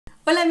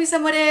Hola mis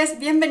amores,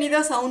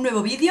 bienvenidos a un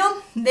nuevo vídeo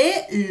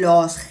de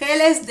los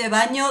geles de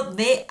baño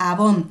de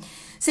Avon.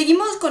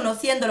 Seguimos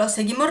conociéndolos,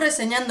 seguimos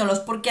reseñándolos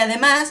porque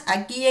además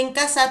aquí en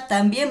casa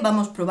también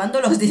vamos probando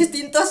los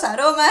distintos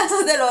aromas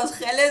de los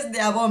geles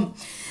de Avon.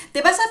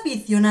 Te vas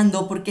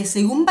aficionando porque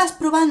según vas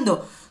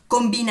probando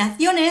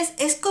combinaciones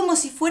es como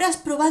si fueras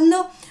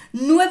probando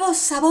nuevos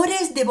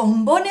sabores de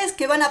bombones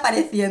que van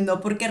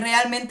apareciendo porque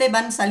realmente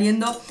van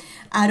saliendo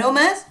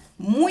aromas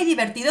muy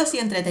divertidos y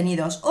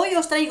entretenidos. Hoy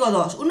os traigo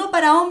dos, uno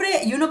para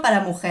hombre y uno para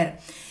mujer.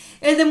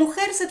 El de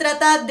mujer se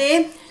trata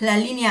de la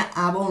línea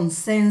Avon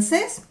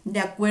Senses, ¿de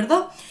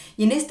acuerdo?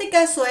 Y en este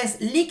caso es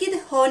Liquid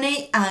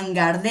Honey and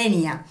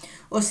Gardenia,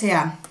 o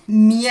sea,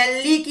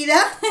 miel líquida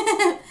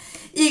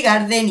y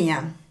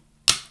gardenia.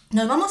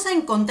 Nos vamos a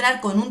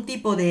encontrar con un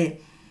tipo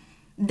de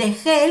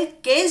gel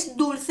que es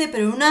dulce,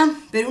 pero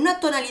una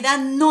tonalidad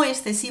no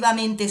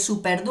excesivamente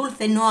súper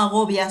dulce, no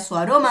agobia su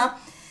aroma.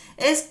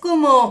 Es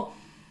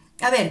como...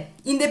 A ver,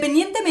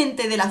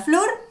 independientemente de la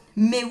flor,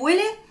 me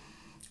huele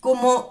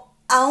como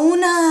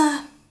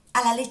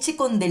a la leche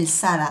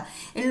condensada.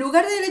 En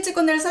lugar de leche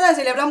condensada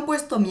se le habrán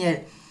puesto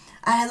miel.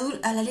 A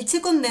la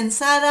leche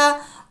condensada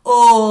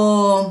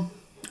o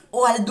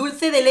al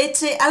dulce de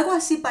leche, algo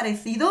así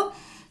parecido.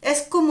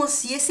 Es como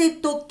si ese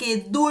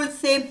toque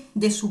dulce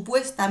de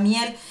supuesta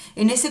miel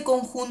en ese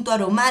conjunto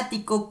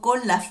aromático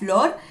con la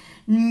flor,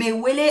 me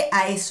huele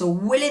a eso,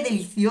 huele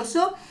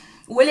delicioso.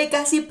 Huele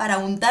casi para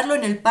untarlo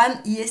en el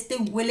pan y este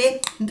huele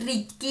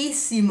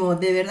riquísimo,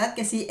 de verdad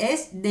que sí,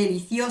 es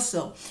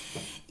delicioso.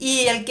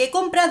 Y el que he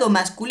comprado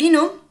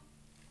masculino,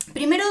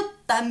 primero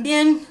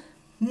también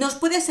nos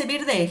puede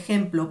servir de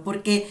ejemplo,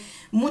 porque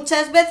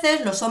muchas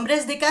veces los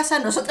hombres de casa,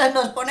 nosotras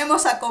nos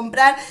ponemos a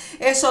comprar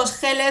esos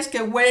geles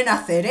que huelen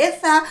a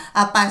cereza,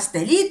 a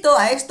pastelito,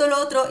 a esto,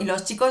 lo otro, y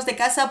los chicos de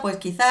casa pues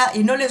quizá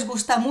y no les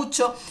gusta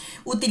mucho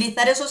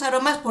utilizar esos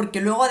aromas porque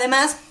luego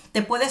además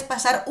te puedes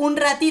pasar un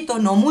ratito,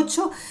 no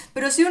mucho,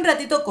 pero sí un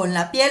ratito con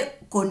la piel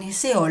con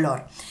ese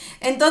olor.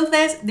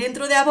 Entonces,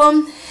 dentro de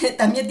Avon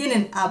también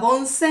tienen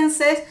Avon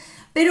Senses,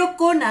 pero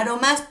con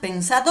aromas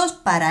pensados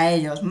para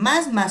ellos,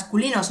 más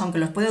masculinos, aunque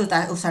los puede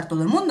usar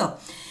todo el mundo.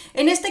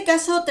 En este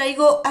caso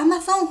traigo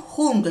Amazon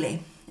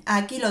Jungle.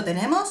 Aquí lo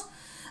tenemos.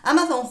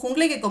 Amazon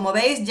Jungle, que como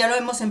veis ya lo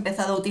hemos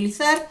empezado a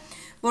utilizar,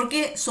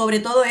 porque sobre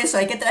todo eso,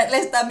 hay que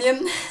traerles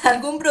también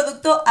algún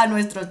producto a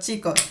nuestros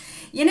chicos.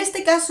 Y en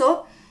este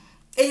caso...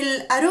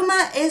 el aroma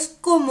es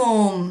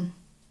como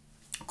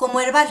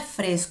herbal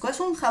fresco, es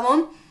un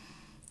jabón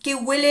que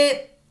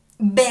huele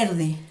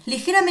verde,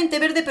 ligeramente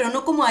verde, pero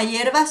no como a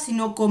hierba,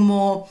 sino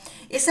como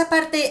esa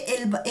parte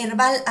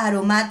herbal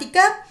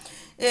aromática.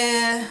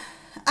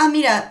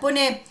 Mira,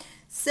 pone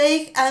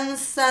sage and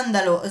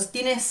sándalo,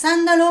 tiene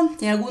sándalo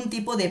y algún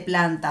tipo de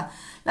planta.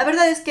 La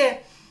verdad es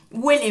que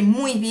huele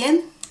muy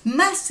bien,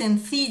 más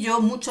sencillo,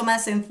 mucho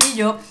más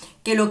sencillo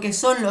que lo que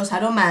son los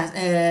aromas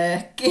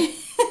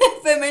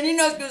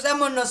femeninos que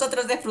usamos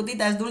nosotros de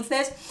frutitas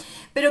dulces,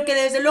 pero que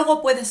desde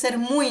luego puede ser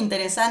muy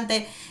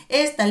interesante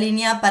esta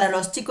línea para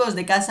los chicos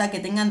de casa que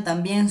tengan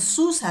también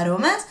sus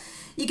aromas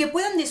y que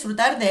puedan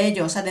disfrutar de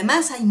ellos.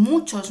 Además hay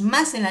muchos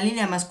más en la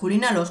línea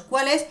masculina, los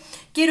cuales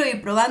quiero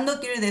ir probando,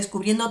 quiero ir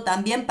descubriendo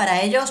también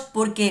para ellos,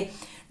 porque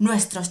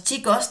nuestros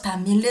chicos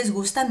también les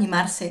gusta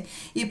mimarse.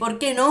 Y por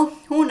qué no,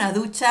 una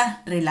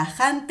ducha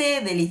relajante,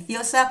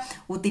 deliciosa,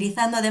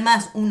 utilizando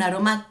además un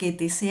aroma que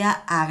te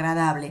sea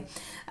agradable.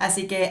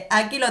 Así que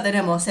aquí lo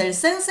tenemos, el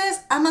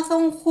Senses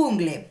Amazon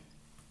Jungle.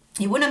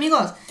 Y bueno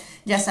amigos,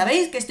 ya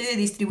sabéis que estoy de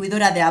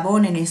distribuidora de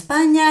Avon en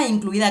España,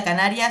 incluida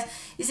Canarias.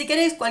 Y si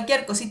queréis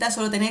cualquier cosita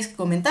solo tenéis que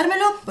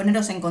comentármelo,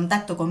 poneros en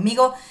contacto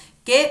conmigo,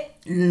 que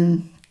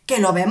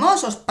lo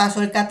vemos, os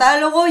paso el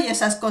catálogo y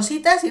esas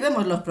cositas y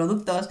vemos los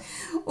productos.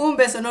 Un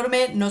beso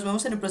enorme, nos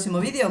vemos en el próximo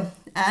vídeo.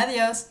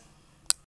 Adiós.